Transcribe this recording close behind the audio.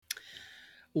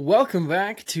Welcome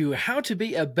back to How to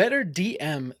Be a Better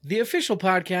DM, the official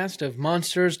podcast of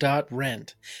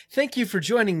Monsters.rent. Thank you for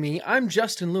joining me. I'm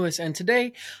Justin Lewis, and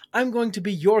today I'm going to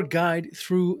be your guide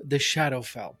through the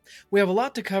Shadowfell. We have a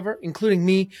lot to cover, including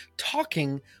me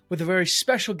talking with a very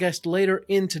special guest later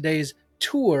in today's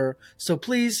tour, so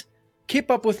please keep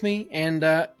up with me and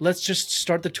let's just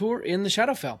start the tour in the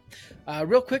Shadowfell.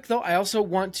 Real quick though, I also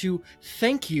want to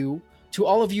thank you to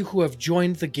all of you who have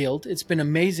joined the Guild. It's been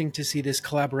amazing to see this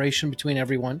collaboration between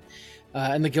everyone.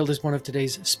 And the Guild is one of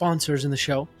today's sponsors in the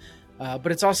show. But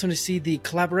it's awesome to see the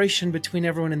collaboration between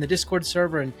everyone in the Discord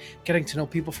server and getting to know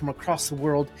people from across the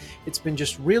world. It's been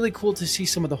just really cool to see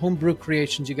some of the homebrew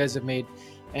creations you guys have made.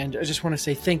 And I just want to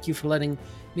say thank you for letting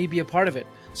me be a part of it.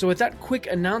 So with that quick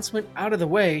announcement out of the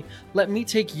way, let me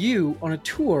take you on a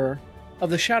tour of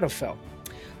the Shadowfell.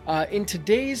 In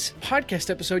today's podcast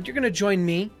episode, you're going to join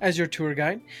me as your tour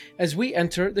guide as we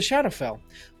enter the Shadowfell,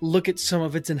 look at some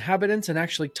of its inhabitants and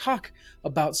actually talk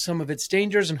about some of its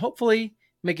dangers and hopefully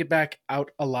make it back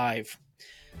out alive.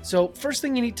 So first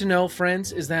thing you need to know,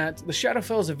 friends, is that the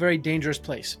Shadowfell is a very dangerous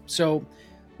place. So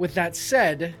with that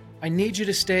said, I need you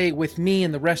to stay with me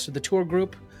and the rest of the tour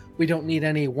group. We don't need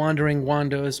any wandering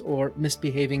wandos or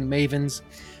misbehaving mavens.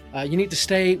 You need to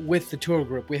stay with the tour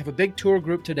group. We have a big tour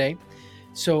group today.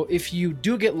 So if you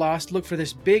do get lost, look for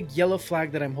this big yellow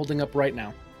flag that I'm holding up right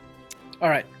now. All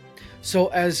right. So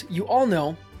as you all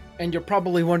know, and you're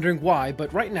probably wondering why,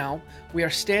 but right now we are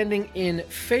standing in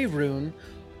Faerun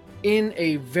in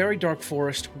a very dark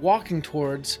forest walking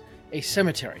towards a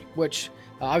cemetery, which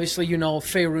obviously you know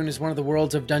Faerun is one of the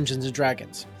worlds of Dungeons &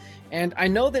 Dragons. And I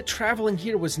know that traveling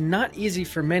here was not easy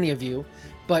for many of you,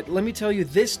 but let me tell you,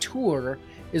 this tour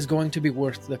is going to be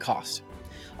worth the cost.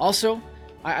 Also,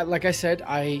 like I said,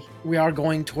 we are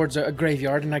going towards a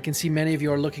graveyard, and I can see many of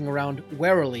you are looking around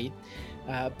warily,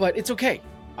 but it's okay.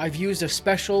 I've used a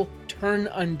special turn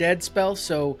undead spell,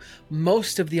 so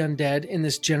most of the undead in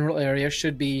this general area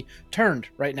should be turned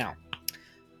right now.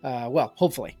 Well,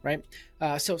 hopefully, right?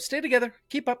 So stay together,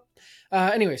 keep up.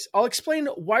 Anyways, I'll explain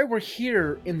why we're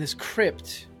here in this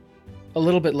crypt a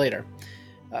little bit later.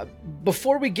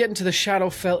 Before we get into the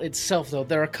Shadowfell itself, though,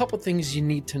 there are a couple things you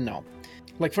need to know.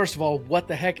 Like, first of all, what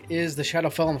the heck is the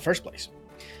Shadowfell in the first place?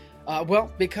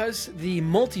 Well, because the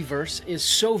multiverse is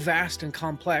so vast and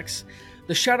complex,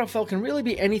 the Shadowfell can really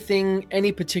be anything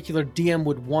any particular DM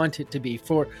would want it to be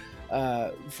for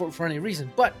any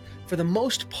reason. But for the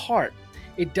most part,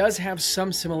 it does have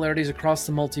some similarities across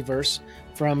the multiverse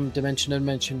from dimension to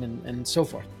dimension and so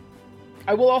forth.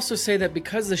 I will also say that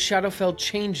because the Shadowfell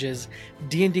changes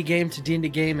D&D game to D&D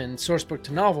game and sourcebook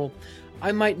to novel,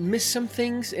 I might miss some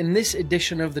things in this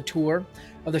edition of the tour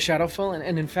of the Shadowfell,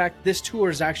 and in fact, this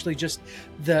tour is actually just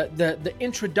the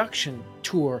introduction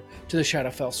tour to the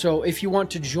Shadowfell. So if you want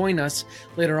to join us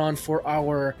later on for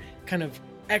our kind of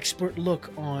expert look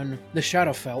on the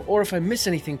Shadowfell, or if I miss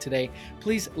anything today,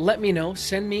 please let me know.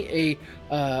 Send me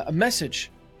a message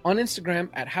on Instagram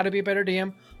at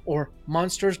howtobeabetterdm or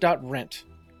monsters.rent.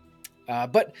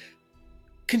 But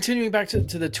continuing back to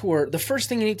the tour, the first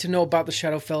thing you need to know about the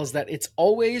Shadowfell is that it's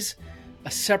always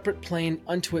a separate plane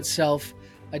unto itself,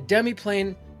 a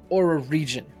demi-plane or a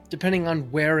region, depending on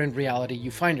where in reality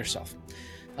you find yourself.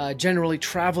 Generally,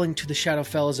 traveling to the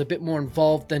Shadowfell is a bit more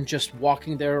involved than just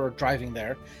walking there or driving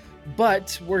there,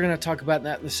 but we're going to talk about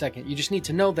that in a second. You just need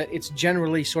to know that it's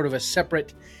generally sort of a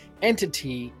separate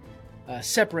entity,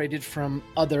 separated from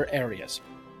other areas.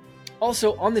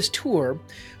 Also, on this tour,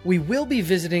 we will be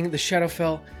visiting the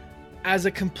Shadowfell as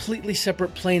a completely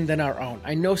separate plane than our own.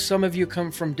 I know some of you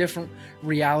come from different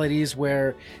realities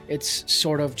where it's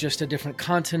sort of just a different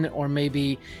continent, or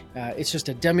maybe it's just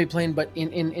a demi-plane, but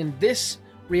in this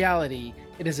reality,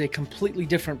 it is a completely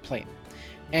different plane.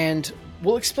 And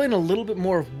we'll explain a little bit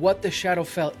more of what the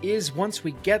Shadowfell is once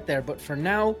we get there, but for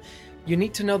now, you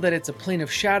need to know that it's a plane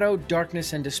of shadow,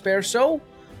 darkness, and despair, so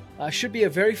should be a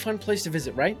very fun place to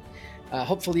visit, right?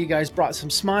 Hopefully you guys brought some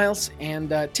smiles and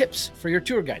tips for your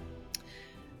tour guide.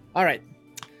 All right,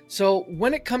 so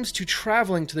when it comes to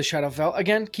traveling to the Shadowfell,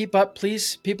 again, keep up,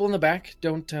 please. People in the back,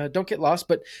 don't get lost.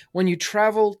 But when you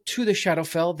travel to the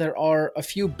Shadowfell, there are a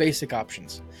few basic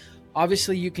options.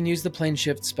 Obviously, you can use the plane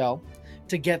shift spell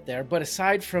to get there, but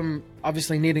aside from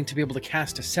obviously needing to be able to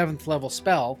cast a 7th level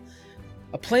spell,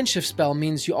 a plane shift spell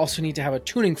means you also need to have a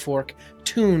tuning fork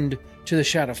tuned to the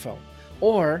Shadowfell.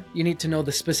 Or you need to know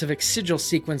the specific sigil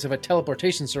sequence of a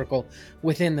teleportation circle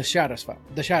within the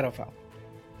Shadowfell.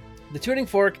 The tuning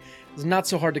fork is not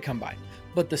so hard to come by,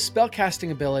 but the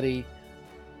spellcasting ability,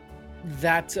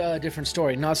 that's a different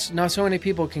story. Not so many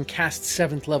people can cast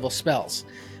 7th level spells.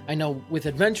 I know with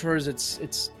adventurers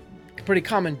it's pretty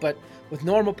common, but with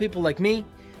normal people like me,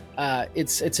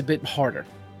 it's a bit harder.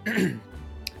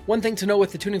 One thing to know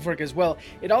with the tuning fork as well,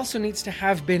 it also needs to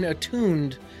have been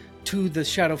attuned to the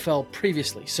Shadowfell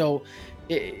previously. So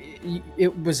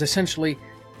it was essentially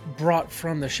brought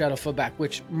from the Shadowfell back,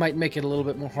 which might make it a little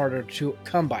bit more harder to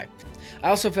come by. I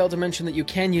also failed to mention that you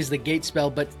can use the gate spell,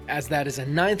 but as that is a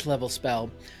 9th level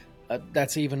spell,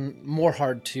 that's even more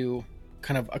hard to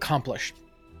kind of accomplish.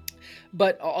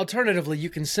 But alternatively, you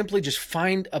can simply just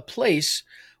find a place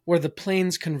where the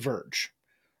planes converge,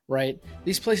 right?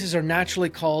 These places are naturally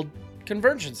called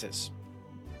convergences.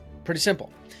 Pretty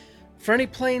simple. For any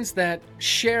planes that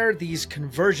share these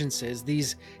convergences,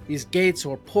 these gates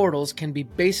or portals can be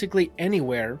basically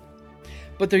anywhere,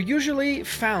 but they're usually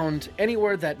found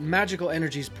anywhere that magical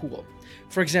energies pool.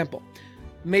 For example,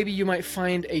 maybe you might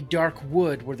find a dark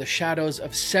wood where the shadows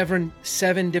of seven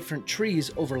different trees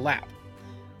overlap.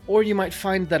 Or you might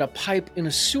find that a pipe in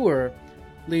a sewer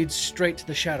leads straight to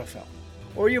the Shadowfell.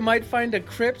 Or you might find a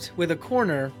crypt with a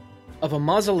corner of a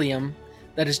mausoleum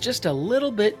that is just a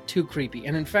little bit too creepy.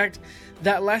 And in fact,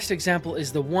 that last example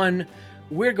is the one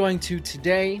we're going to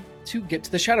today to get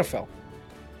to the Shadowfell.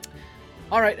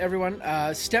 All right, everyone,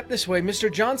 step this way.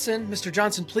 Mr.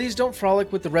 Johnson, please don't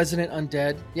frolic with the resident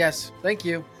undead. Yes, thank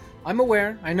you. I'm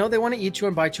aware. I know they want to eat you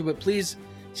and bite you, but please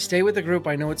stay with the group.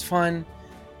 I know it's fun.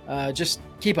 Just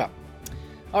keep up.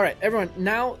 All right, everyone.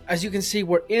 Now, as you can see,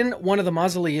 we're in one of the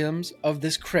mausoleums of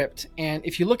this crypt. And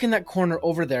if you look in that corner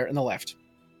over there in the left,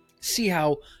 see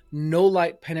how no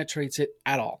light penetrates it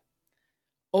at all.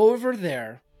 Over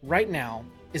there, right now,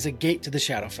 is a gate to the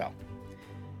Shadowfell.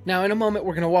 Now, in a moment,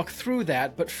 we're going to walk through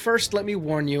that, but first, let me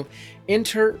warn you,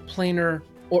 intraplanar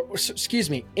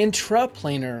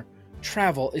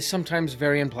travel is sometimes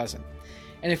very unpleasant.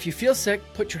 And if you feel sick,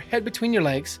 put your head between your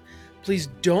legs. Please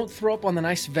don't throw up on the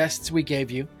nice vests we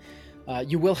gave you.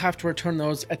 You will have to return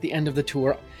those at the end of the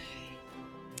tour.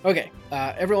 Okay,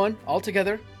 everyone, all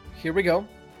together, here we go.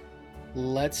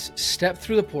 Let's step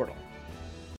through the portal.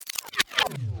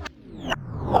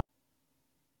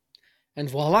 And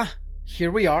voila,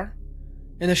 here we are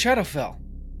in the Shadowfell.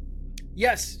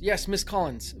 Yes, Miss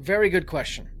Collins, very good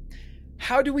question.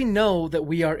 How do we know that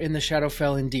we are in the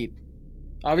Shadowfell indeed?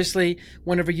 Obviously,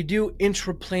 whenever you do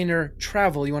intraplanar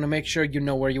travel, you want to make sure you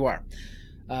know where you are.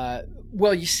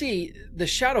 Well, you see, the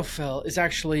Shadowfell is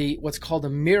actually what's called a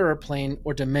mirror plane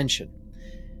or dimension.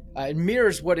 It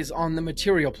mirrors what is on the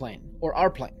material plane, or our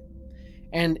plane.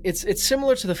 And it's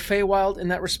similar to the Feywild in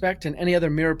that respect and any other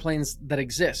mirror planes that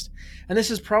exist. And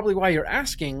this is probably why you're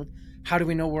asking, how do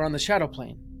we know we're on the Shadow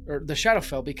plane, or the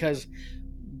Shadowfell? Because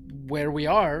where we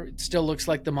are, it still looks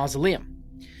like the mausoleum.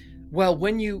 Well,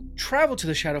 when you travel to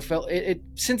the Shadowfell,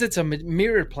 since it's a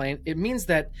mirror plane, it means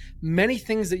that many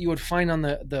things that you would find on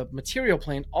the material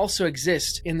plane also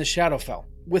exist in the Shadowfell,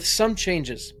 with some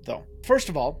changes, though. First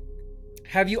of all,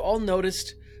 have you all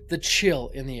noticed the chill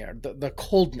in the air, the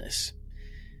coldness?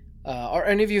 Are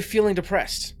any of you feeling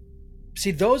depressed?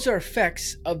 See, those are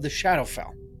effects of the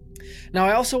Shadowfell. Now,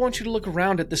 I also want you to look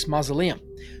around at this mausoleum.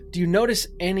 Do you notice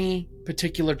any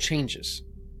particular changes?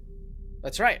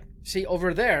 That's right. See,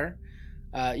 over there,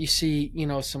 you see,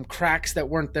 some cracks that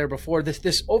weren't there before.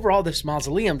 This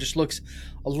mausoleum just looks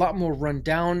a lot more run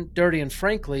down, dirty, and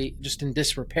frankly, just in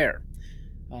disrepair.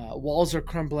 Walls are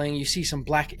crumbling. You see some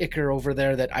black ichor over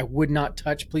there that I would not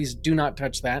touch. Please do not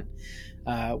touch that.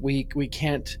 We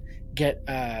can't get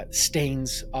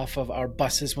stains off of our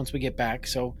buses once we get back,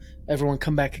 so everyone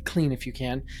come back clean if you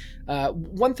can.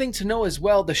 One thing to know as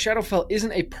well, the Shadowfell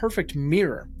isn't a perfect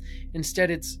mirror. Instead,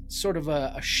 it's sort of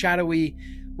a shadowy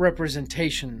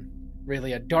representation,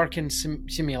 really, a darkened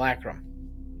simulacrum.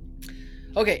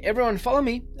 Okay, everyone follow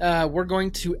me. We're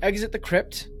going to exit the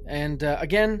crypt, and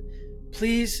again,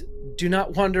 please do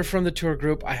not wander from the tour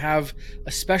group. I have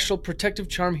a special protective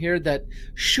charm here that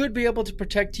should be able to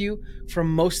protect you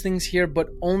from most things here, but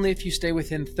only if you stay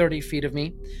within 30 feet of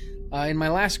me. In my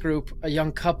last group, a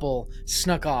young couple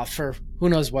snuck off for who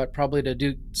knows what, probably to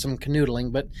do some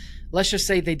canoodling, but let's just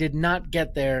say they did not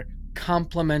get their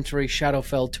complimentary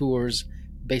Shadowfell tours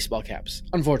baseball caps,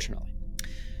 unfortunately.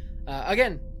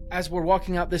 Again, as we're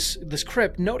walking out this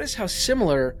crypt, notice how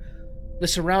similar the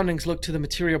surroundings look to the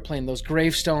material plane. Those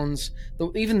gravestones,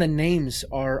 even the names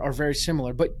are very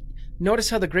similar. But notice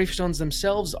how the gravestones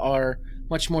themselves are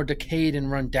much more decayed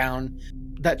and run down.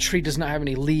 That tree does not have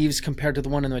any leaves compared to the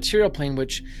one in the material plane,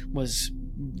 which was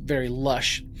very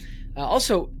lush.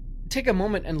 Also, take a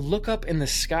moment and look up in the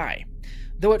sky.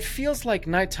 Though it feels like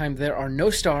nighttime, there are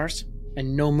no stars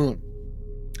and no moon.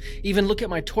 Even look at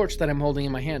my torch that I'm holding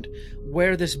in my hand,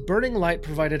 where this burning light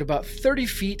provided about 30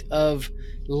 feet of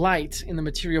light in the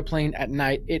material plane at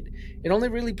night. It only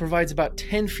really provides about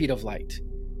 10 feet of light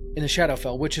in the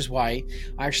Shadowfell, which is why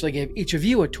I actually gave each of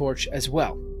you a torch as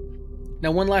well.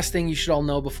 Now, one last thing you should all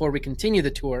know before we continue the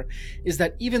tour is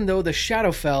that even though the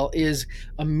Shadowfell is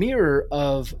a mirror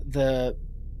of the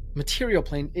material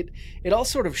plane, it all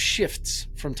sort of shifts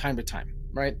from time to time,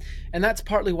 right? And that's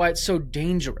partly why it's so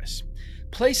dangerous.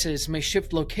 Places may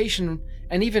shift location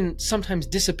and even sometimes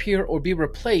disappear or be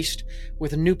replaced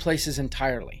with new places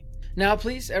entirely. Now,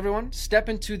 please, everyone, step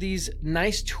into these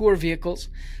nice tour vehicles.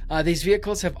 These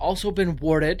vehicles have also been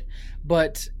warded,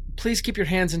 but please keep your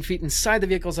hands and feet inside the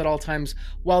vehicles at all times.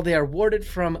 While they are warded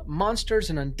from monsters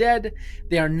and undead,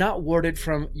 they are not warded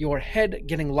from your head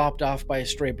getting lopped off by a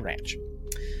stray branch.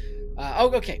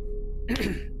 Okay.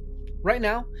 Right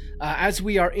now, as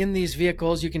we are in these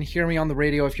vehicles, you can hear me on the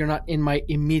radio if you're not in my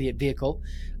immediate vehicle,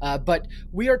 but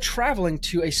we are traveling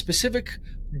to a specific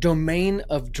domain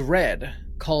of dread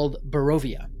called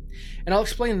Barovia. And I'll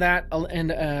explain that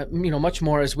and much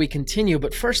more as we continue,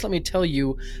 but first let me tell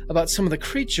you about some of the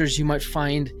creatures you might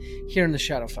find here in the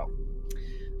Shadowfell.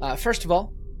 First of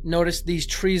all, notice these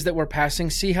trees that we're passing.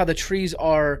 See how the trees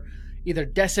are either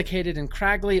desiccated and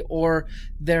craggly, or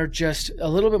they're just a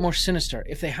little bit more sinister.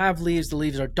 If they have leaves, the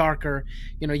leaves are darker.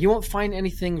 You won't find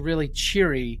anything really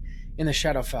cheery in the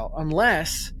Shadowfell,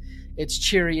 unless it's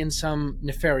cheery in some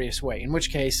nefarious way, in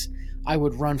which case I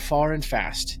would run far and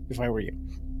fast if I were you.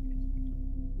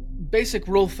 Basic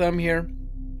rule of thumb here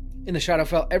in the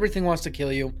Shadowfell, everything wants to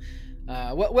kill you.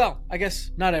 Well, I guess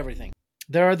not everything.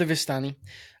 There are the Vistani.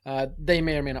 They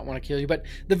may or may not want to kill you, but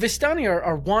the Vistani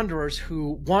are wanderers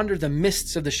who wander the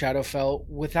mists of the Shadowfell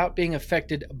without being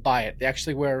affected by it. They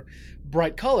actually wear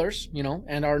bright colors,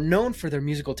 and are known for their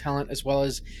musical talent as well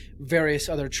as various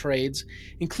other trades,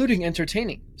 including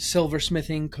entertaining,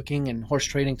 silversmithing, cooking, and horse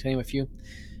trading, to name a few.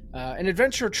 An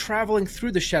adventurer traveling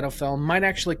through the Shadowfell might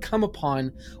actually come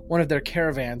upon one of their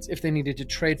caravans if they needed to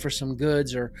trade for some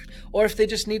goods, or if they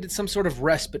just needed some sort of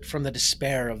respite from the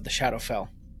despair of the Shadowfell.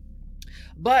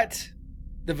 But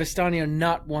the Vistani are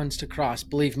not ones to cross,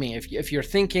 believe me. If you're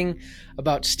thinking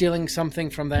about stealing something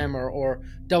from them or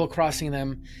double-crossing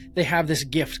them, they have this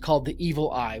gift called the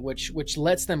Evil Eye, which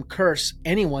lets them curse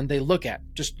anyone they look at,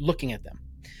 just looking at them.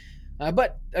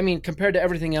 But, compared to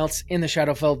everything else in the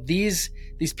Shadowfell, these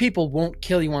people won't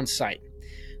kill you on sight.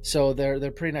 So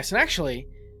they're pretty nice. And actually,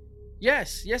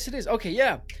 yes it is. Okay,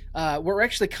 yeah. We're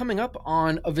actually coming up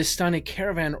on a Vistani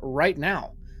caravan right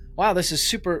now. Wow, this is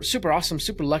super, super awesome,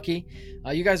 super lucky.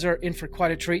 You guys are in for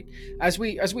quite a treat. As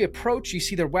we approach, you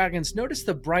see their wagons. Notice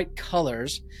the bright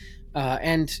colors,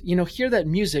 and hear that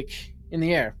music in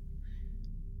the air.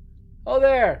 Oh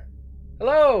there!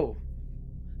 Hello!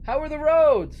 How are the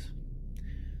roads?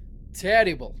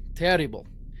 Terrible, terrible.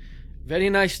 Very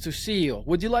nice to see you.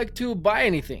 Would you like to buy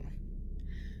anything?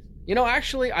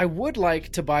 Actually, I would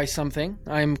like to buy something.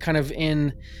 I'm kind of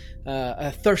in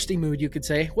a thirsty mood, you could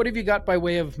say. What have you got by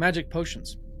way of magic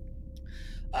potions?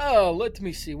 Oh, let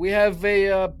me see. We have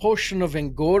a potion of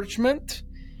engorgement.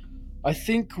 I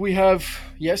think we have,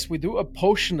 yes, we do, a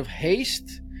potion of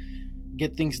haste.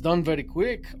 Get things done very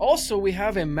quick. Also, we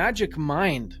have a magic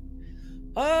mind.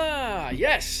 Ah,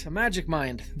 yes, a magic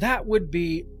mind. That would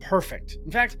be perfect.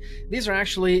 In fact, these are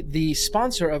actually the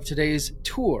sponsor of today's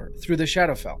tour through the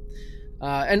Shadowfell.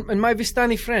 And my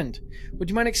Vistani friend, would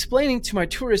you mind explaining to my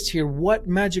tourists here what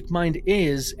magic mind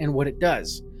is and what it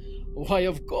does? Why,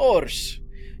 of course.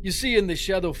 You see, in the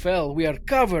Shadowfell, we are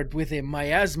covered with a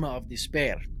miasma of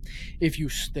despair. If you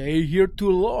stay here too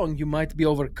long, you might be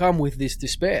overcome with this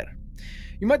despair.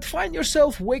 You might find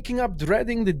yourself waking up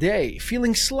dreading the day,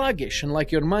 feeling sluggish and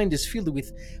like your mind is filled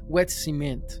with wet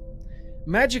cement.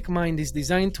 Magic Mind is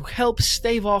designed to help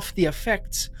stave off the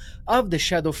effects of the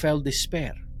Shadowfell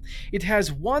despair. It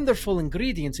has wonderful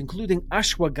ingredients including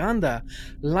ashwagandha,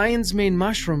 lion's mane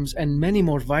mushrooms, and many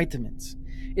more vitamins.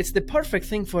 It's the perfect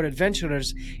thing for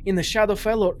adventurers in the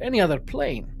Shadowfell or any other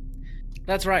plane.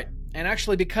 That's right. And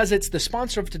actually, because it's the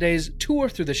sponsor of today's tour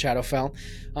through the Shadowfell,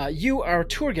 you, our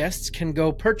tour guests, can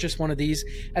go purchase one of these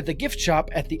at the gift shop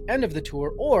at the end of the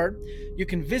tour, or you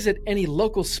can visit any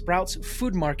local Sprouts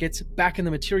food markets back in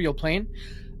the material plane.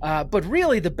 But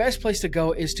really, the best place to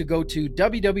go is to go to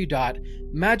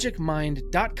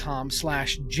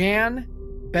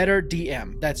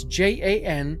www.magicmind.com/JanBetterDM. That's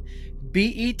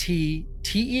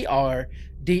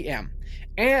JanBetterDM.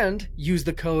 and use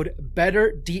the code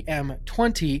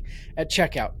BETTERDM20 at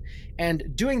checkout.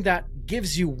 And doing that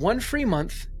gives you 1 free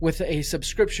month with a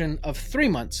subscription of 3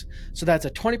 months. So that's a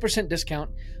 20%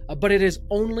 discount, but it is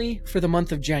only for the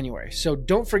month of January. So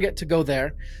don't forget to go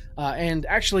there. And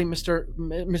actually, my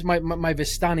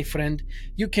Vistani friend,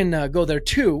 you can go there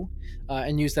too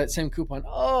and use that same coupon.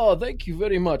 Oh, thank you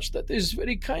very much. That is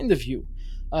very kind of you.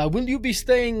 Will you be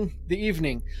staying the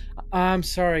evening? I'm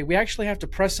sorry. We actually have to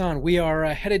press on. We are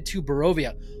headed to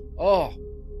Barovia. Oh,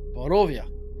 Barovia.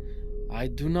 I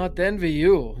do not envy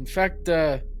you. In fact,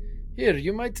 here,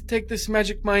 you might take this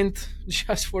magic mind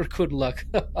just for good luck.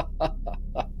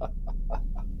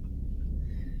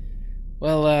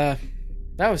 Well,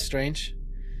 that was strange.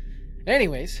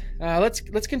 Anyways,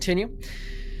 let's continue.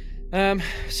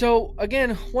 So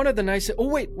again, one of the nicest. Oh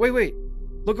wait!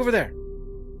 Look over there.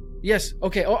 Yes.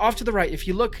 Okay. Oh, off to the right. If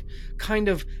you look kind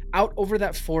of out over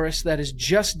that forest that is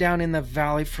just down in the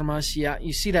valley from us, yeah,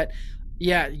 you see that.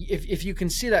 Yeah, if you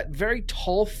can see that very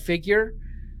tall figure.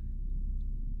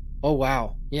 Oh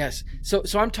wow. Yes. So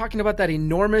I'm talking about that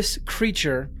enormous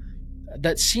creature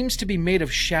that seems to be made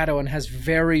of shadow and has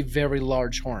very, very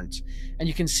large horns. And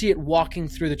you can see it walking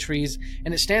through the trees,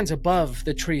 and it stands above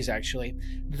the trees, actually.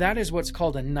 That is what's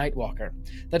called a Nightwalker.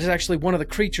 That is actually one of the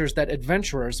creatures that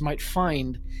adventurers might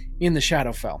find in the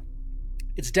Shadowfell.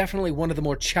 It's definitely one of the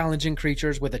more challenging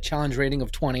creatures with a challenge rating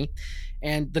of 20.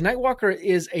 And the Nightwalker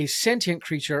is a sentient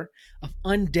creature of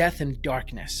undeath and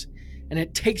darkness. And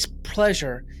it takes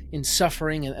pleasure in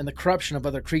suffering and the corruption of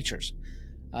other creatures.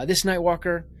 This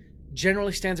Nightwalker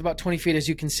generally stands about 20 feet, as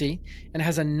you can see, and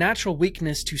has a natural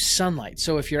weakness to sunlight.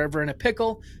 So if you're ever in a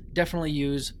pickle, definitely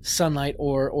use sunlight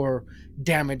or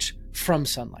damage from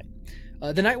sunlight.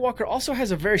 The Nightwalker also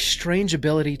has a very strange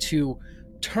ability to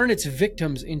turn its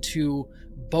victims into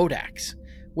bodaks,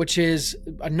 which is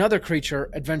another creature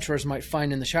adventurers might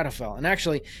find in the Shadowfell. And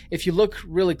actually, if you look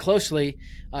really closely,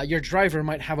 your driver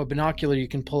might have a binocular you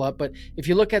can pull up, but if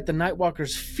you look at the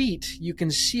Nightwalker's feet, you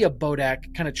can see a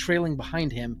bodak kind of trailing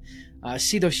behind him.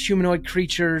 See those humanoid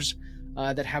creatures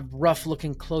that have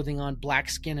rough-looking clothing on, black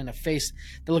skin, and a face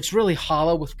that looks really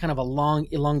hollow with kind of a long,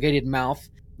 elongated mouth.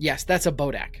 Yes, that's a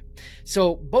bodak.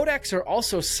 So bodaks are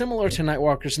also similar to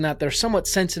Nightwalkers in that they're somewhat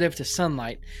sensitive to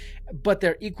sunlight, but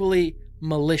they're equally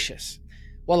malicious.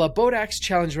 While a bodak's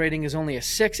challenge rating is only a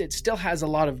 6, it still has a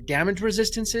lot of damage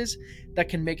resistances that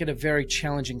can make it a very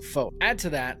challenging foe. Add to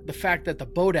that the fact that the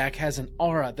bodak has an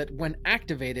aura that, when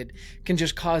activated, can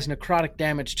just cause necrotic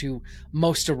damage to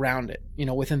most around it,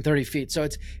 within 30 feet. So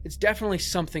it's definitely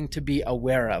something to be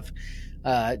aware of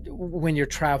when you're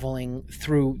traveling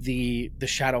through the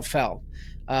Shadowfell.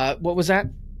 What was that?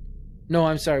 No,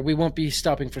 I'm sorry. We won't be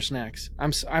stopping for snacks.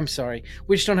 I'm sorry.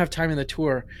 We just don't have time in the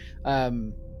tour.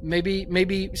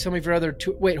 Maybe some of your other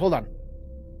tour. Wait, hold on.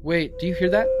 Wait, do you hear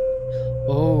that?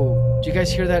 Oh, do you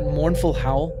guys hear that mournful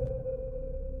howl?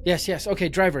 Yes. Okay,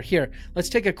 driver, here. Let's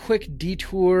take a quick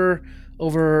detour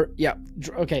over. Yeah.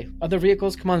 Okay. Other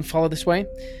vehicles, come on, follow this way.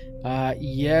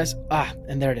 Yes.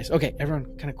 And there it is. Okay,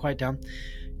 everyone, kind of quiet down.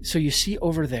 So you see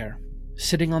over there,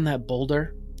 sitting on that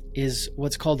boulder, is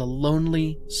what's called a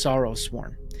lonely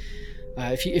sorrowsworn.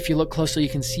 If you look closely, you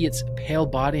can see its pale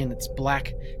body and its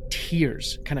black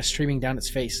tears kind of streaming down its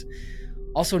face.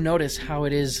 Also notice how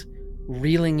it is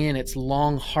reeling in its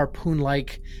long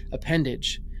harpoon-like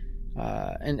appendage.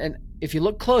 And if you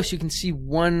look close, you can see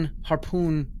one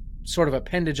harpoon sort of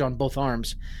appendage on both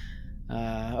arms.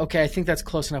 Okay, I think that's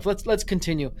close enough. Let's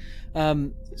continue.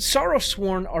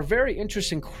 Sorrowsworn are very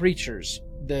interesting creatures.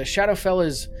 The Shadowfell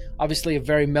is obviously a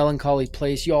very melancholy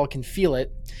place. You all can feel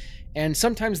it. And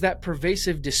sometimes that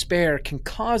pervasive despair can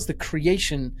cause the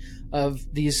creation of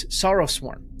these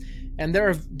Sorrowsworn. And there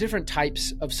are different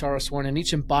types of Sorrowsworn, and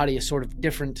each embody a sort of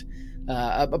different,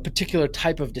 a particular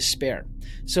type of despair.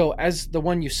 So as the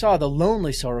one you saw, the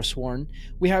lonely Sorrowsworn,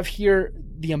 we have here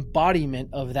the embodiment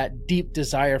of that deep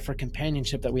desire for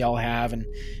companionship that we all have. And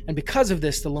because of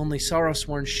this, the lonely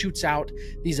Sorrowsworn shoots out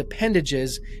these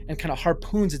appendages and kind of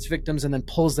harpoons its victims and then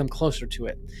pulls them closer to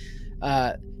it.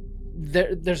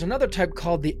 There's another type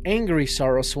called the angry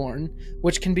Sorrowsworn,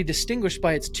 which can be distinguished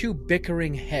by its two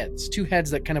bickering heads, two heads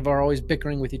that kind of are always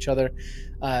bickering with each other.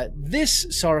 This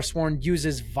Sorrowsworn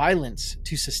uses violence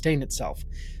to sustain itself,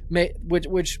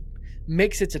 which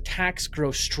makes its attacks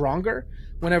grow stronger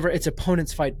whenever its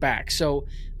opponents fight back. So,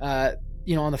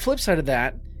 on the flip side of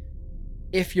that,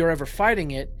 if you're ever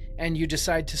fighting it and you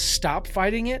decide to stop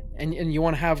fighting it and you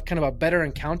want to have kind of a better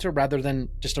encounter rather than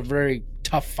just a very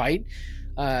tough fight,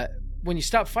 when you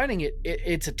stop fighting it,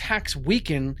 its attacks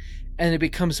weaken and it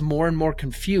becomes more and more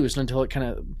confused until it kind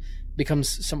of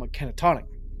becomes somewhat catatonic.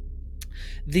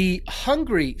 The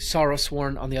hungry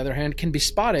Sorrowsworn, on the other hand, can be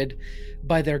spotted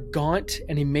by their gaunt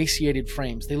and emaciated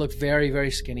frames. They look very,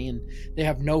 very skinny, and they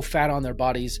have no fat on their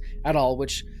bodies at all,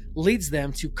 which leads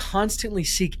them to constantly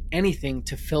seek anything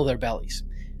to fill their bellies.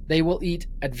 They will eat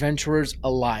adventurers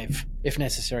alive, if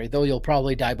necessary, though you'll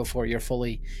probably die before you're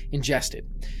fully ingested.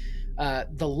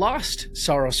 The lost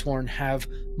Sorrowsworn have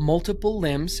multiple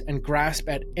limbs and grasp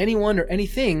at anyone or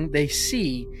anything they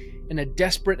see in a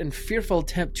desperate and fearful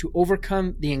attempt to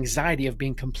overcome the anxiety of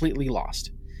being completely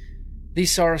lost.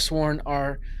 These Sorrowsworn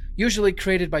are usually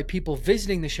created by people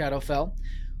visiting the Shadowfell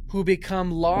who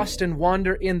become lost and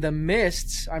wander in the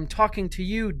mists. I'm talking to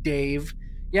you, Dave.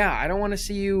 Yeah, I don't want to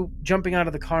see you jumping out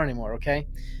of the car anymore, okay?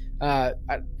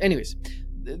 Anyways,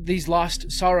 these lost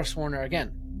Sorrowsworn are,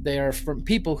 again, they are from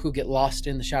people who get lost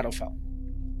in the Shadowfell.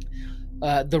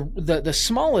 The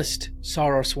smallest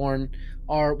Sorrowsworn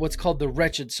are what's called the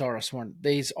Wretched Sorrowsworn.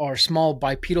 These are small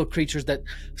bipedal creatures that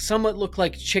somewhat look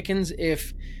like chickens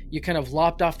if you kind of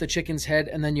lopped off the chicken's head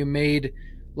and then you made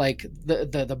like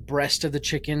the breast of the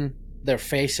chicken their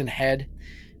face and head.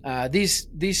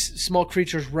 These small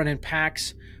creatures run in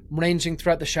packs, ranging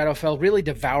throughout the Shadowfell, really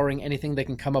devouring anything they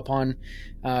can come upon.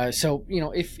 So,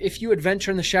 if you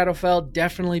adventure in the Shadowfell,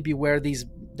 definitely beware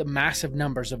the massive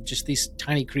numbers of just these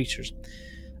tiny creatures.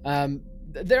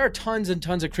 There are tons and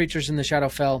tons of creatures in the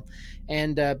Shadowfell,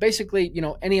 and basically,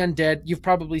 any undead you've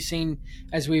probably seen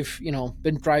as we've,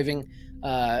 been driving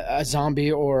a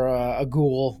zombie or a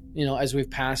ghoul, as we've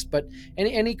passed. But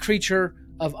any creature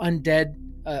of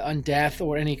undeath,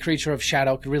 or any creature of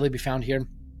shadow could really be found here.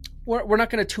 We're not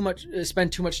going to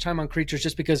spend too much time on creatures,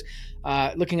 just because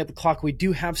looking at the clock, we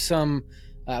do have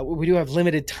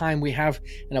limited time. We have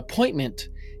an appointment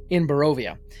in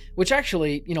Barovia, which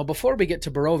actually, before we get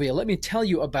to Barovia, let me tell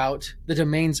you about the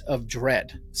Domains of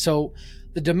Dread. So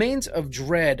the Domains of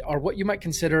Dread are what you might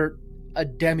consider a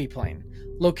demiplane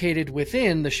located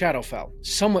within the Shadowfell,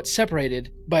 somewhat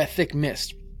separated by a thick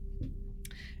mist.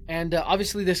 And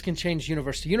obviously this can change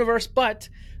universe to universe, but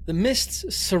the mists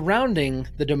surrounding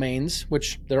the domains,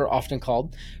 which they're often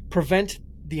called, prevent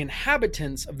the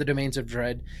inhabitants of the Domains of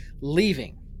Dread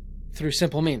leaving through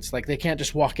simple means. Like, they can't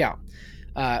just walk out.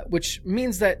 Which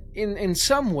means that in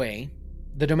some way,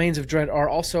 the Domains of Dread are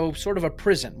also sort of a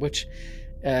prison, which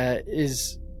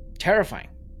is terrifying.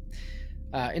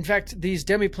 In fact, these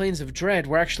demiplanes of dread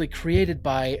were actually created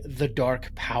by the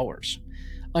Dark Powers,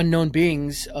 unknown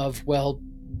beings of,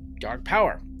 dark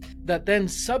power, that then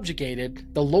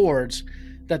subjugated the lords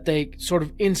that they sort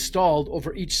of installed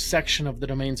over each section of the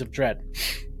Domains of Dread.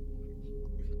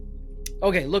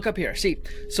 Okay, look up here. See,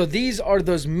 so these are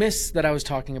those mists that I was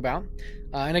talking about.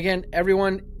 And again,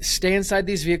 everyone stay inside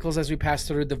these vehicles as we pass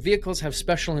through. The vehicles have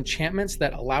special enchantments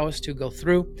that allow us to go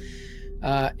through.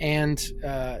 And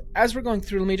as we're going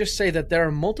through, let me just say that there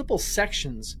are multiple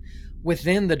sections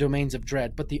within the Domains of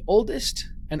Dread, but the oldest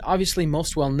and obviously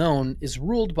most well known is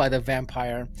ruled by the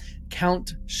vampire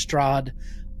Count Strahd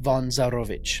von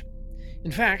Zarovich.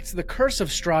 In fact, the Curse of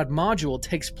Strahd module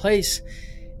takes place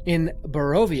in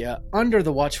Barovia under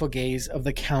the watchful gaze of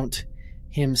the Count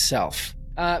himself.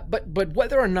 But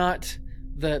whether or not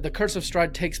the Curse of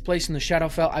Strahd takes place in the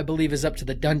Shadowfell, I believe, is up to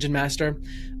the Dungeon Master.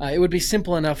 It would be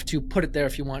simple enough to put it there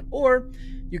if you want, or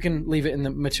you can leave it in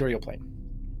the material plane.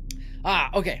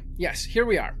 Okay, yes, here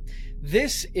we are.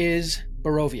 This is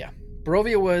Barovia.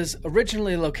 Barovia was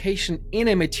originally a location in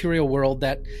a material world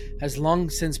that has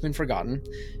long since been forgotten,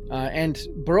 and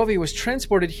Barovia was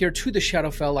transported here to the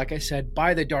Shadowfell, like I said,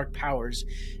 by the Dark Powers,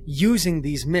 using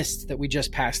these mists that we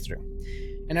just passed through.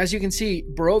 And as you can see,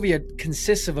 Barovia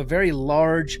consists of a very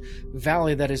large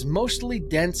valley that is mostly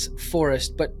dense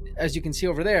forest, but as you can see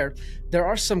over there, there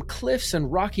are some cliffs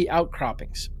and rocky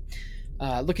outcroppings.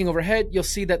 Looking overhead, you'll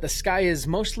see that the sky is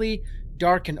mostly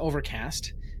dark and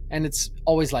overcast, and it's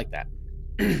always like that.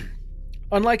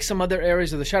 Unlike some other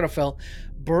areas of the Shadowfell,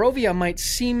 Barovia might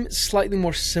seem slightly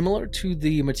more similar to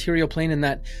the material plane in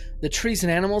that the trees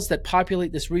and animals that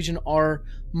populate this region are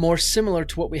more similar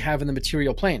to what we have in the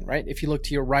material plane, right? If you look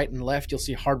to your right and left, you'll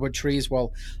see hardwood trees,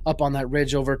 while up on that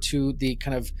ridge over to the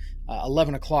kind of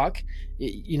 11 o'clock,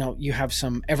 you have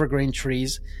some evergreen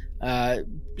trees.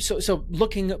 So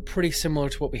looking pretty similar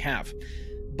to what we have.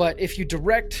 But if you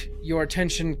direct your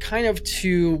attention kind of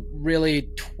to really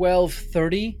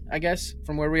 12:30, I guess,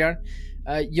 from where we are,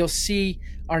 you'll see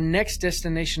our next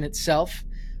destination itself,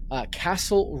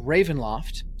 Castle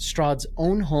Ravenloft, Strahd's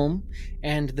own home,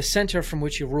 and the center from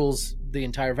which he rules the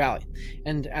entire valley.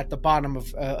 And at the bottom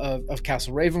of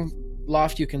Castle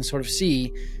Ravenloft, you can sort of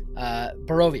see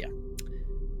Barovia.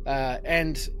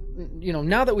 And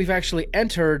now that we've actually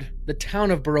entered the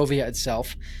town of Barovia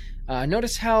itself,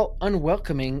 Notice how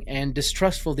unwelcoming and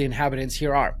distrustful the inhabitants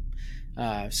here are.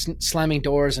 Slamming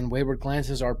doors and wayward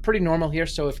glances are pretty normal here,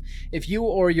 so if you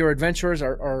or your adventurers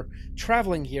are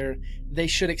traveling here, they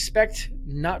should expect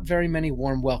not very many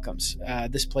warm welcomes.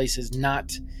 This place is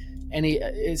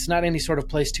it's not any sort of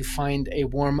place to find a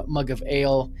warm mug of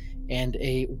ale and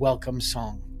a welcome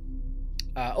song.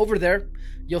 Over there,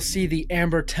 you'll see the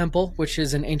Amber Temple, which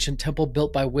is an ancient temple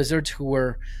built by wizards who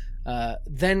were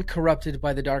then corrupted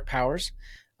by the dark powers.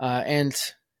 And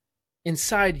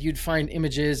inside, you'd find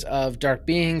images of dark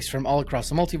beings from all across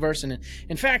the multiverse. And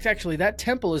in fact, actually, that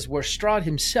temple is where Strahd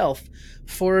himself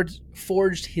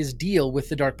forged his deal with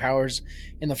the dark powers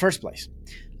in the first place.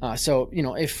 So,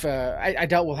 if I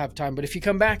doubt we'll have time, but if you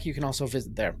come back, you can also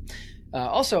visit there.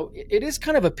 Also, it is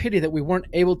kind of a pity that we weren't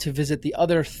able to visit the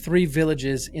other 3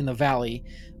 villages in the valley,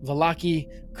 Valaki,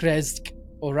 Krezk,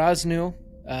 Oraznu.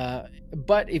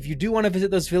 But if you do want to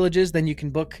visit those villages, then you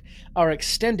can book our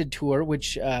extended tour,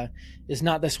 which is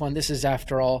not this one. This is,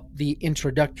 after all, the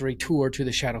introductory tour to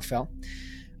the Shadowfell.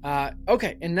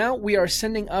 Okay, and now we are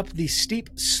sending up the steep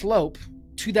slope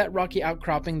to that rocky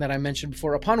outcropping that I mentioned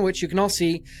before, upon which you can all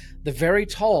see the very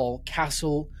tall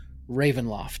Castle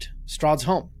Ravenloft, Strahd's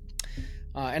home.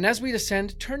 And as we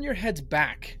descend, turn your heads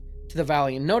back to the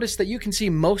valley and notice that you can see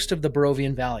most of the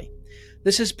Barovian Valley.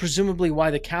 This is presumably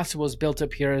why the castle was built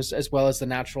up here, as well as the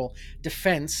natural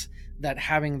defense that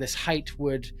having this height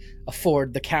would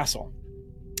afford the castle.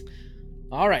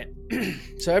 All right,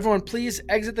 so everyone please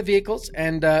exit the vehicles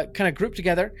and kind of group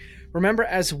together. Remember,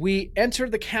 as we enter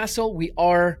the castle, we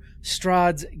are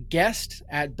Strahd's guest.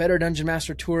 At Better Dungeon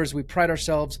Master Tours, we pride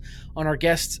ourselves on our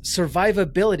guests'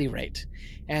 survivability rate.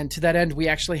 And to that end, we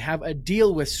actually have a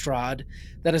deal with Strahd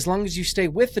that as long as you stay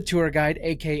with the tour guide,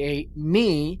 aka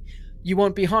me, you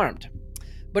won't be harmed.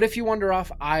 But if you wander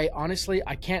off, I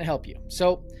can't help you.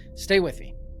 So stay with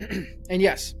me. And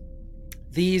yes,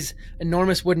 these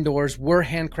enormous wooden doors were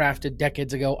handcrafted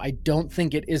decades ago. I don't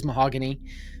think it is mahogany,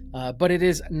 but it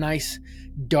is nice,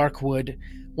 dark wood,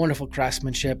 wonderful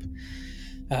craftsmanship.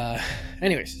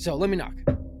 Anyways, so let me knock.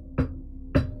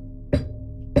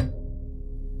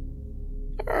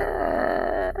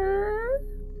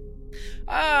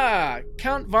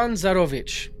 Count von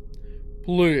Zarovich.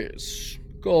 Please,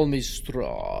 call me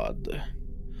Strahd.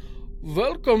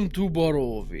 Welcome to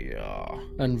Barovia,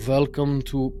 and welcome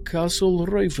to Castle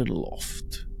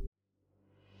Ravenloft.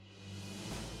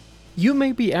 You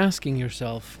may be asking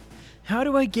yourself, how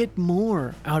do I get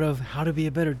more out of How to Be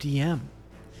a Better DM?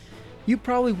 You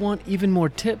probably want even more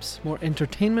tips, more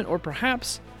entertainment, or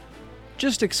perhaps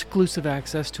just exclusive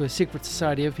access to a secret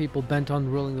society of people bent on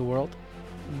ruling the world.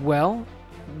 Well,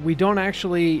 we don't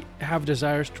actually have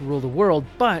desires to rule the world,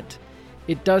 but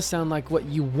it does sound like what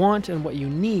you want and what you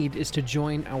need is to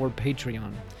join our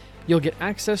Patreon. You'll get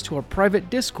access to our private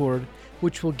Discord,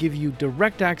 which will give you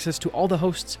direct access to all the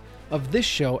hosts of this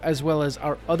show, as well as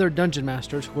our other Dungeon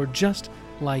Masters who are just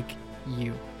like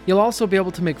you. You'll also be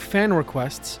able to make fan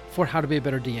requests for How to Be a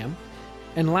Better DM.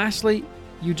 And lastly,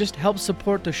 you just help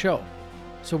support the show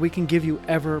so we can give you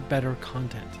ever better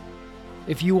content.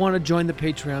 If you want to join the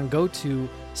Patreon, go to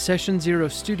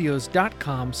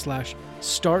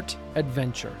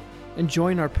sessionzerostudios.com/startadventure and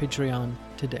join our Patreon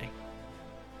today.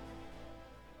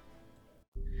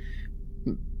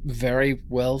 Very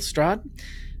well, Strahd.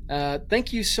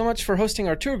 Thank you so much for hosting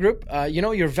our tour group.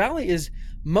 Your valley is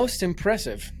most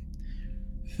impressive.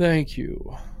 Thank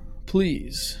you.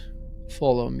 Please,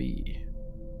 follow me.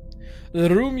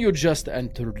 The room you just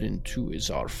entered into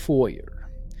is our foyer.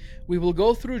 We will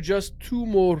go through just 2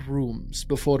 more rooms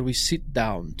before we sit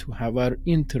down to have our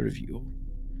interview.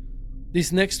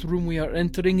 This next room we are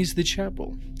entering is the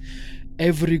chapel.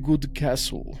 Every good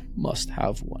castle must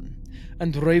have one,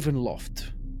 and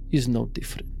Ravenloft is no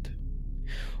different.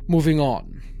 Moving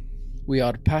on, we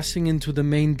are passing into the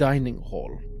main dining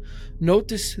hall.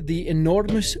 Notice the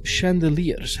enormous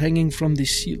chandeliers hanging from the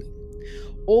ceiling.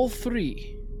 All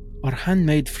 3 are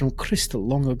handmade from crystal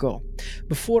long ago,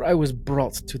 before I was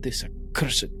brought to this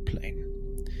accursed plane.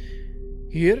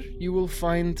 Here you will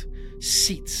find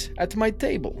seats at my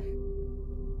table,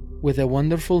 with a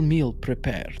wonderful meal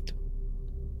prepared.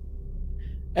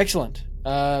 Excellent.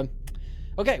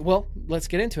 Okay, well, let's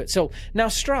get into it. So, now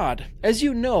Strahd, as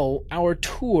you know, our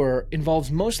tour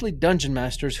involves mostly Dungeon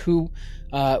Masters who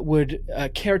would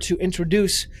care to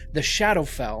introduce the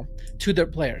Shadowfell to their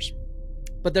players.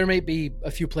 But there may be a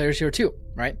few players here too,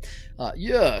 right?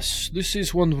 Yes, this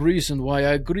is one reason why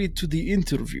I agreed to the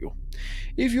interview.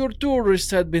 If your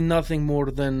tourists had been nothing more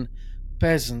than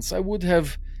peasants, I would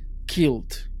have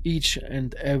killed each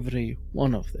and every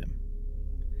one of them.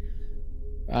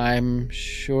 I'm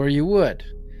sure you would.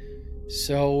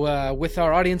 So, with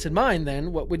our audience in mind,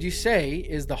 then, what would you say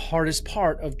is the hardest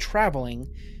part of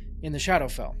traveling in the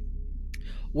Shadowfell?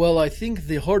 Well, I think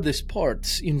the hardest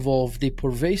parts involve the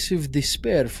pervasive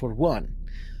despair, for one,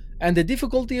 and the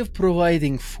difficulty of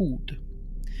providing food.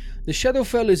 The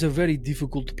Shadowfell is a very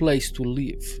difficult place to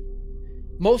live.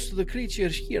 Most of the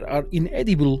creatures here are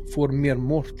inedible for mere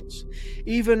mortals.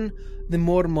 Even the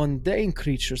more mundane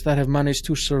creatures that have managed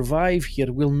to survive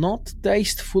here will not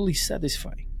taste fully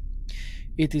satisfying.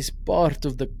 It is part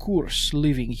of the curse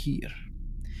living here.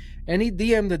 Any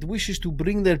DM that wishes to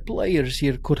bring their players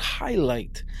here could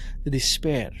highlight the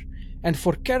despair, and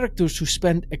for characters who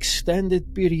spend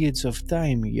extended periods of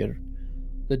time here,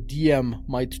 the DM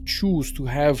might choose to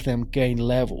have them gain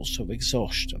levels of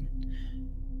exhaustion,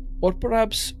 or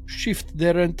perhaps shift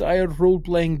their entire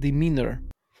role-playing demeanor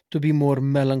to be more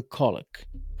melancholic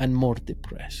and more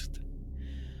depressed.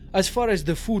 As far as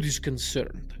the food is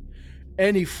concerned,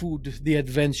 any food the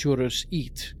adventurers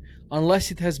eat,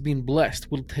 unless it has been blessed,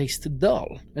 will taste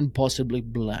dull and possibly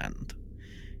bland.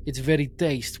 Its very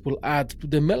taste will add to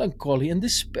the melancholy and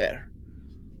despair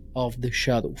of the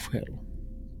Shadowfell.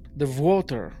 The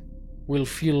water will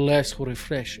feel less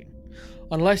refreshing,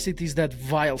 unless it is that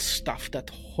vile stuff, that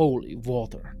holy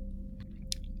water.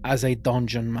 As a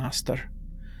dungeon master,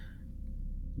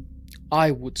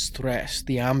 I would stress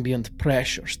the ambient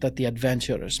pressures that the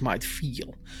adventurers might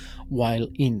feel while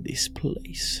in this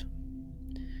place.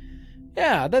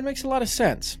 Yeah, that makes a lot of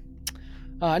sense.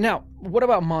 Now, what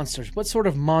about monsters? What sort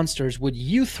of monsters would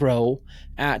you throw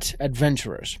at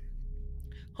adventurers?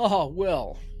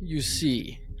 Well, you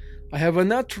see, I have a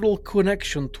natural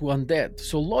connection to undead,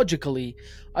 so logically,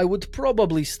 I would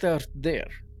probably start there.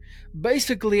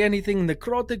 Basically, anything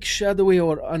necrotic, shadowy,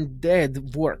 or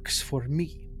undead works for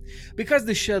me. Because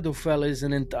the Shadowfell is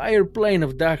an entire plane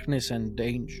of darkness and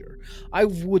danger, I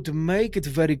would make it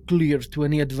very clear to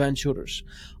any adventurers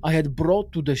I had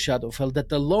brought to the Shadowfell that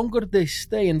the longer they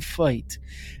stay and fight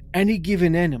any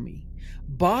given enemy,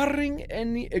 barring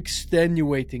any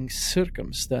extenuating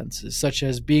circumstances, such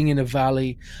as being in a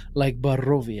valley like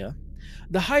Barovia,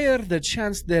 the higher the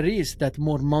chance there is that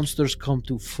more monsters come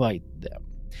to fight them.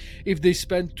 If they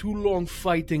spend too long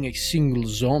fighting a single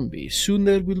zombie, soon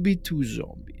there will be two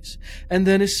zombies, and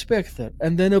then a spectre,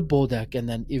 and then a bodak, and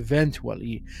then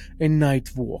eventually a night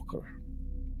walker.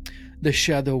 The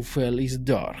Shadowfell is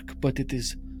dark, but it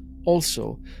is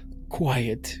also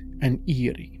quiet and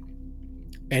eerie.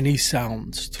 Any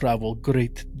sounds travel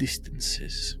great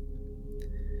distances.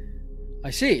 I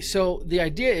see. So the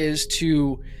idea is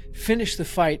to finish the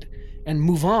fight and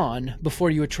move on before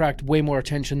you attract way more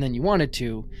attention than you wanted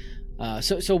to.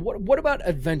 So what about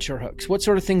adventure hooks? What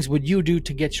sort of things would you do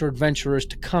to get your adventurers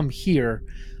to come here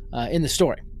in the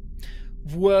story?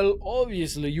 Well,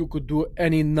 obviously you could do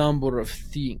any number of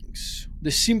things. The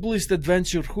simplest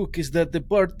adventure hook is that the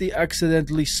party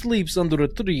accidentally sleeps under a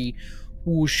tree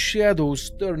whose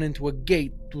shadows turn into a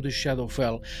gate to the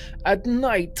Shadowfell at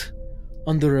night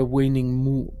under a waning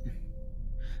moon.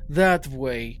 That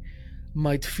way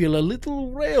might feel a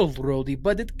little railroady,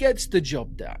 but it gets the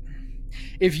job done.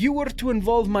 If you were to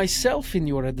involve myself in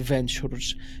your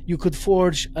adventures, you could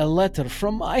forge a letter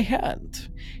from my hand,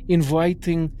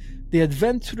 inviting the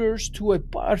adventurers to a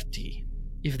party,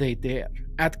 if they dare,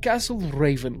 at Castle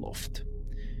Ravenloft.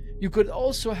 You could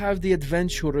also have the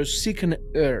adventurers seek an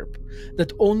herb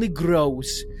that only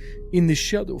grows in the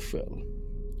Shadowfell.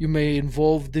 You may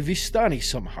involve the Vistani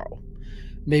somehow.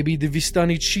 Maybe the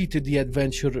Vistani cheated the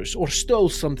adventurers or stole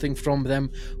something from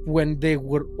them when they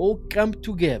were all camped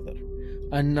together,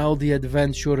 and now the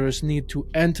adventurers need to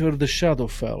enter the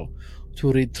Shadowfell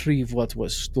to retrieve what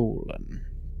was stolen.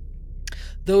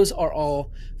 Those are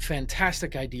all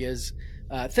fantastic ideas.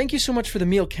 Thank you so much for the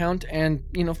meal count, and,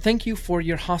 thank you for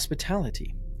your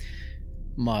hospitality.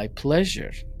 My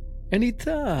pleasure.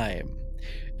 Anytime.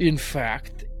 In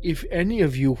fact, if any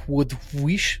of you would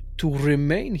wish to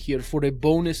remain here for a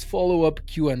bonus follow-up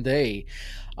Q&A,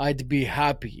 I'd be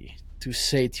happy to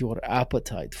sate your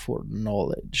appetite for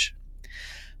knowledge.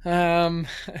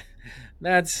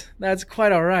 That's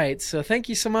quite all right. So thank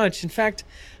you so much. In fact,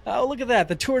 look at that.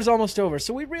 The tour's almost over,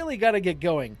 so we really got to get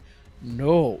going.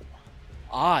 No,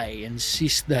 I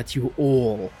insist that you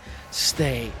all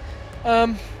stay.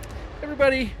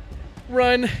 Everybody,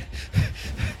 run.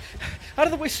 Out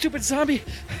of the way, stupid zombie.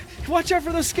 Watch out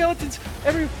for those skeletons.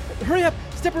 Hurry up.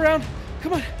 Step around.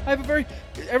 Come on.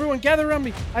 Everyone gather around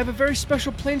me. I have a very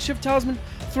special plane shift talisman.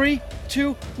 3,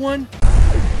 2, 1.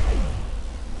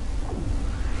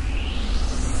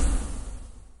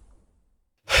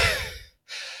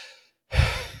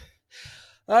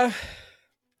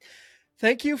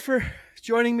 Thank you for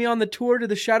joining me on the tour to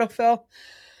the Shadowfell.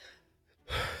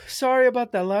 Sorry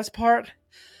about that last part.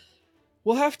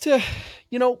 We'll have to,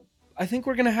 I think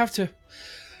we're going to have to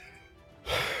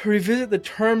revisit the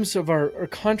terms of our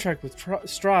contract with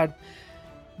Strahd.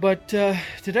 But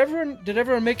did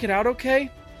everyone make it out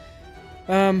okay?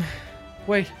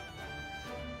 Wait.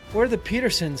 Where are the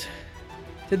Petersons?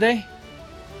 Did they?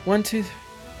 1, 2...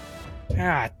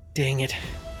 Ah, dang it.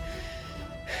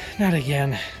 Not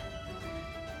again.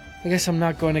 I guess I'm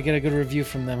not going to get a good review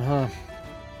from them, huh?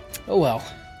 Oh well.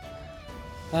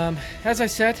 As I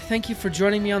said, thank you for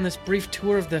joining me on this brief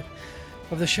tour of the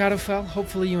Shadowfell.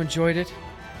 Hopefully you enjoyed it,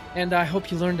 and I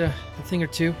hope you learned a thing or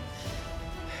two.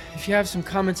 If you have some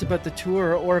comments about the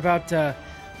tour or about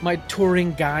my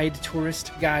tourist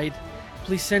guide,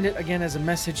 please send it again as a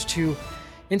message to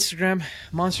Instagram,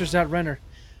 monsters.run, or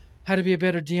how to be a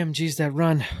better DM. Geez, that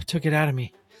run took it out of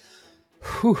me.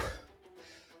 Whew.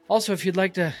 Also, if you'd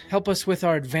like to help us with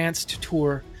our advanced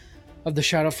tour of the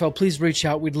Shadowfell, please reach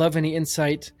out. We'd love any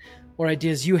insight or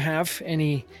ideas you have,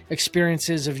 any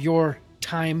experiences of your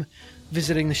time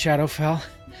visiting the Shadowfell.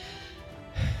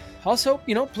 Also,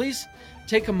 please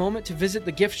take a moment to visit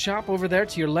the gift shop over there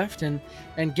to your left and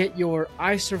get your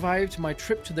I Survived My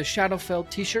Trip to the Shadowfell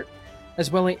t-shirt,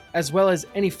 as well as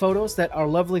any photos that our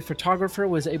lovely photographer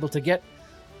was able to get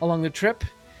along the trip.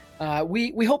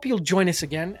 We hope you'll join us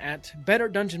again at Better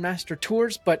Dungeon Master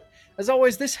Tours, but as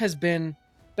always, this has been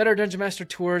Better Dungeon Master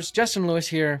Tours. Justin Lewis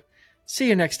here. See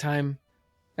you next time,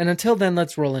 and until then,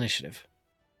 let's roll initiative.